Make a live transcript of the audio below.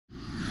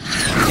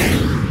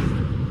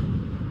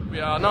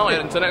are now at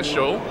an internet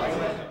show.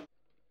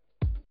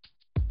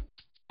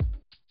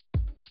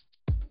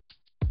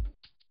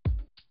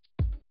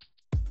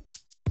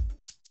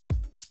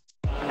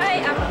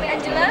 Hi, I'm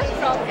Angela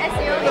from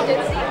SEO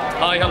agency.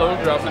 Hi, hello,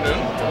 good afternoon.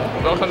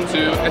 Welcome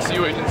to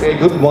SEO agency. Okay,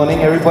 good morning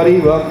everybody.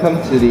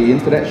 Welcome to the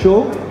internet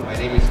show. My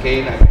name is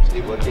Kane. I'm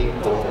actually working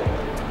for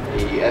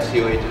the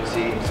SEO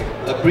agency.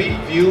 A brief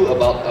view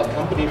about our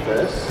company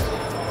first.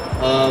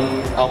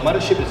 Our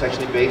mothership is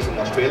actually based in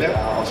Australia,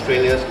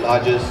 Australia's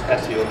largest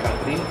SEO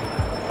company.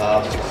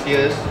 6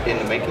 years in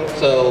the making.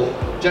 So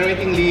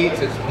generating leads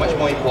is much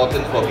more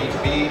important for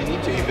B2B. You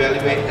need to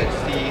evaluate and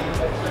see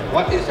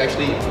what is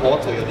actually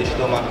important for your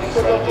digital marketing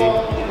strategy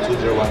in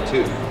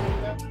 2012.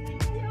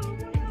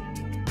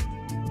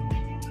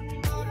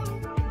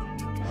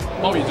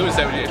 What we do is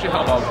that we actually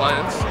help our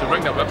clients to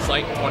rank their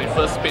website on the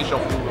first page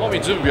of Google. What we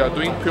do, we are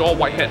doing pure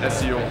white hat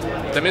SEO.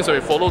 That means that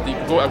we follow the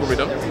Google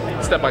algorithm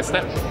step by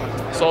step.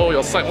 So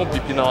your site won't be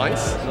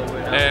penalized,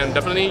 and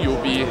definitely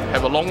you'll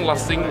have a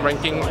long-lasting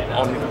ranking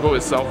on Google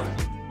itself.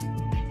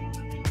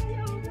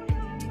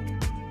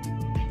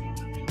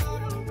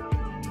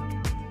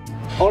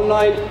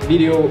 Online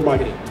video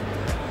marketing.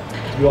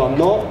 You are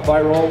not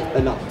viral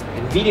enough,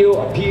 and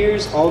video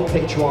appears on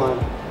page 1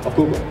 of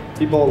Google.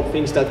 People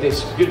think that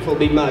this beautiful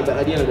Big Mac, but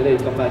at the end of the day, you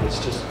come back, it's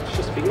just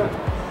a Big Mac.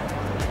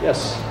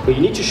 Yes, but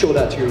you need to show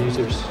that to your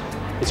users.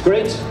 It's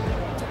great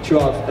to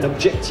have an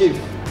objective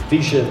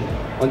vision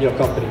on your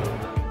company.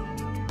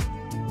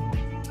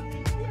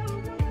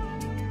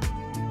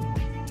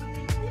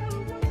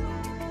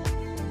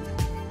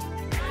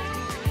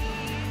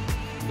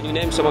 Can you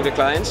name some of your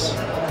clients?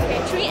 Okay,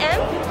 3M.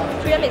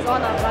 3M is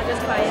one of our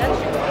largest clients.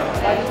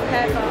 And we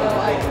have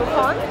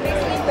Groupon.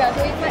 Basically, we are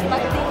doing web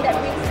marketing that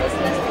brings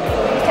business to you.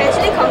 You can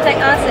actually contact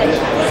us at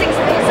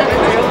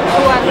 6370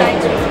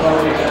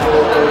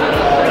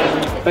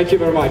 2193. Thank you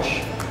very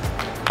much.